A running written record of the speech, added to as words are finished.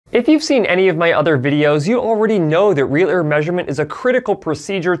If you've seen any of my other videos, you already know that real ear measurement is a critical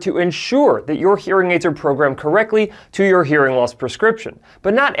procedure to ensure that your hearing aids are programmed correctly to your hearing loss prescription.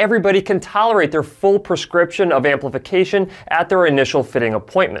 But not everybody can tolerate their full prescription of amplification at their initial fitting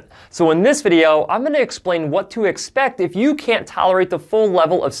appointment. So in this video, I'm going to explain what to expect if you can't tolerate the full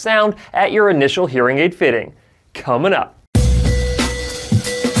level of sound at your initial hearing aid fitting. Coming up.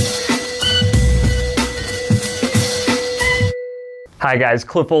 Hi guys,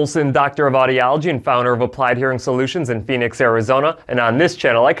 Cliff Olson, Doctor of Audiology and founder of Applied Hearing Solutions in Phoenix, Arizona. And on this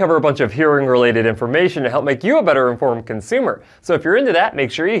channel, I cover a bunch of hearing-related information to help make you a better informed consumer. So if you're into that, make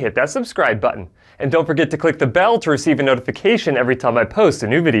sure you hit that subscribe button. And don't forget to click the bell to receive a notification every time I post a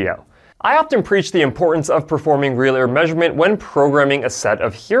new video. I often preach the importance of performing real ear measurement when programming a set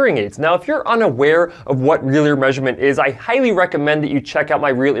of hearing aids. Now, if you're unaware of what real ear measurement is, I highly recommend that you check out my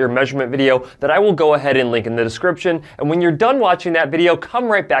real ear measurement video that I will go ahead and link in the description. And when you're done watching that video, come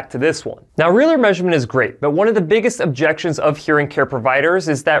right back to this one. Now, real ear measurement is great, but one of the biggest objections of hearing care providers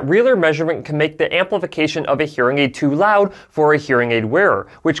is that real ear measurement can make the amplification of a hearing aid too loud for a hearing aid wearer,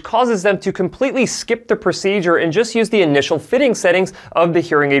 which causes them to completely skip the procedure and just use the initial fitting settings of the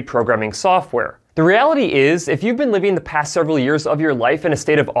hearing aid programming software. The reality is, if you've been living the past several years of your life in a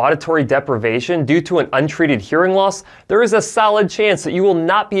state of auditory deprivation due to an untreated hearing loss, there is a solid chance that you will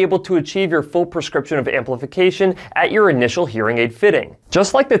not be able to achieve your full prescription of amplification at your initial hearing aid fitting.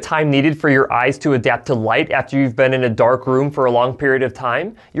 Just like the time needed for your eyes to adapt to light after you've been in a dark room for a long period of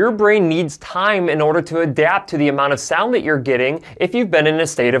time, your brain needs time in order to adapt to the amount of sound that you're getting if you've been in a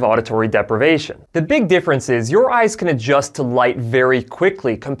state of auditory deprivation. The big difference is your eyes can adjust to light very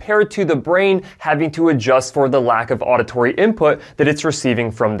quickly compared to the brain having to adjust for the lack of auditory input that it's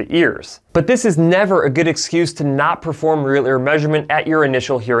receiving from the ears. But this is never a good excuse to not perform real ear measurement at your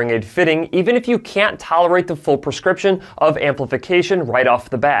initial hearing aid fitting, even if you can't tolerate the full prescription of amplification right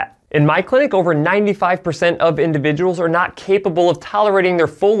off the bat. In my clinic, over 95% of individuals are not capable of tolerating their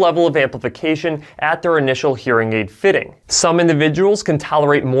full level of amplification at their initial hearing aid fitting. Some individuals can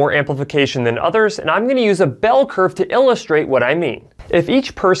tolerate more amplification than others, and I'm going to use a bell curve to illustrate what I mean. If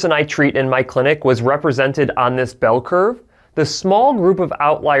each person I treat in my clinic was represented on this bell curve, the small group of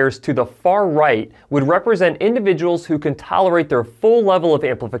outliers to the far right would represent individuals who can tolerate their full level of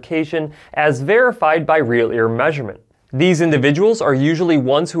amplification as verified by real ear measurement. These individuals are usually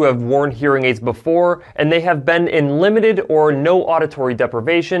ones who have worn hearing aids before, and they have been in limited or no auditory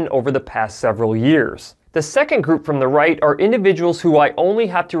deprivation over the past several years. The second group from the right are individuals who I only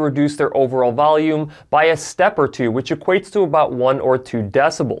have to reduce their overall volume by a step or two, which equates to about 1 or 2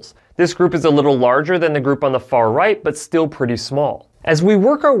 decibels. This group is a little larger than the group on the far right, but still pretty small. As we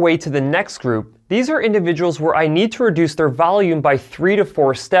work our way to the next group, these are individuals where I need to reduce their volume by 3 to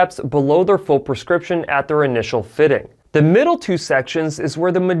 4 steps below their full prescription at their initial fitting. The middle two sections is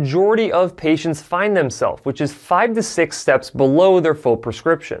where the majority of patients find themselves, which is 5 to 6 steps below their full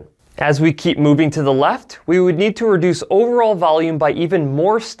prescription. As we keep moving to the left, we would need to reduce overall volume by even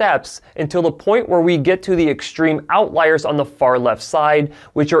more steps until the point where we get to the extreme outliers on the far left side,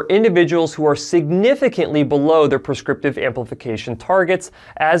 which are individuals who are significantly below their prescriptive amplification targets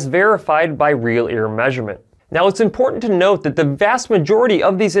as verified by real ear measurement. Now, it's important to note that the vast majority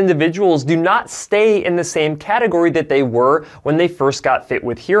of these individuals do not stay in the same category that they were when they first got fit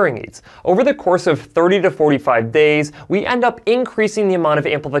with hearing aids. Over the course of 30 to 45 days, we end up increasing the amount of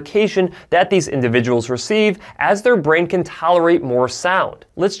amplification that these individuals receive as their brain can tolerate more sound.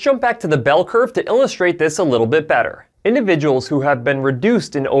 Let's jump back to the bell curve to illustrate this a little bit better. Individuals who have been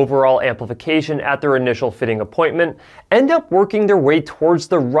reduced in overall amplification at their initial fitting appointment end up working their way towards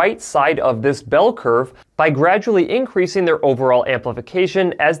the right side of this bell curve by gradually increasing their overall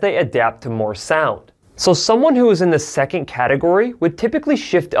amplification as they adapt to more sound. So someone who is in the second category would typically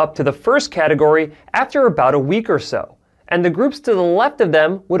shift up to the first category after about a week or so, and the groups to the left of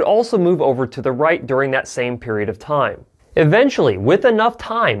them would also move over to the right during that same period of time. Eventually, with enough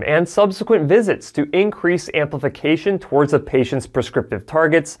time and subsequent visits to increase amplification towards a patient's prescriptive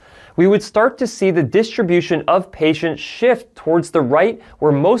targets, we would start to see the distribution of patients shift towards the right,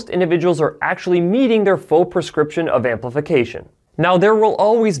 where most individuals are actually meeting their full prescription of amplification. Now, there will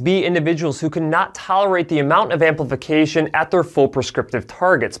always be individuals who cannot tolerate the amount of amplification at their full prescriptive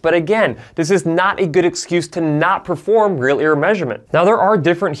targets. But again, this is not a good excuse to not perform real ear measurement. Now, there are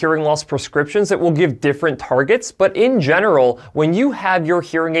different hearing loss prescriptions that will give different targets, but in general, when you have your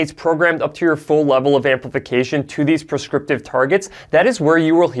hearing aids programmed up to your full level of amplification to these prescriptive targets, that is where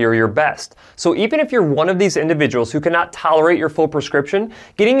you will hear your best. So even if you're one of these individuals who cannot tolerate your full prescription,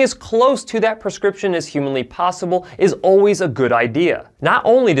 getting as close to that prescription as humanly possible is always a good idea. idea. Not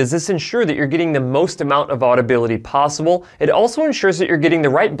only does this ensure that you're getting the most amount of audibility possible, it also ensures that you're getting the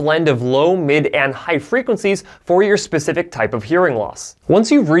right blend of low, mid, and high frequencies for your specific type of hearing loss. Once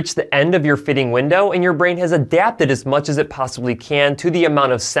you've reached the end of your fitting window and your brain has adapted as much as it possibly can to the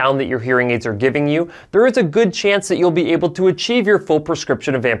amount of sound that your hearing aids are giving you, there is a good chance that you'll be able to achieve your full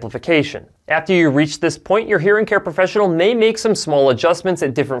prescription of amplification. After you reach this point, your hearing care professional may make some small adjustments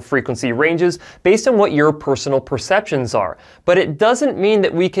at different frequency ranges based on what your personal perceptions are. But it doesn't mean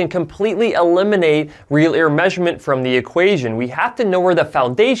that we can completely eliminate real ear measurement from the equation. We have to know where the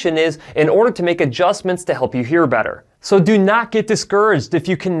foundation is in order to make adjustments to help you hear better. So do not get discouraged if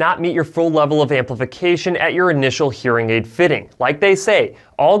you cannot meet your full level of amplification at your initial hearing aid fitting. Like they say,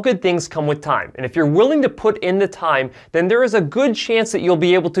 all good things come with time, and if you're willing to put in the time, then there is a good chance that you'll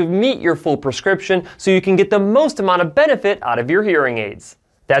be able to meet your full prescription so you can get the most amount of benefit out of your hearing aids.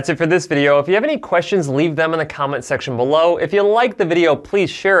 That's it for this video. If you have any questions, leave them in the comment section below. If you liked the video, please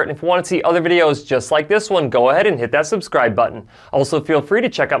share it. And if you want to see other videos just like this one, go ahead and hit that subscribe button. Also, feel free to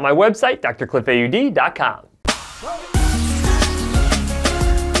check out my website, drcliffAUD.com.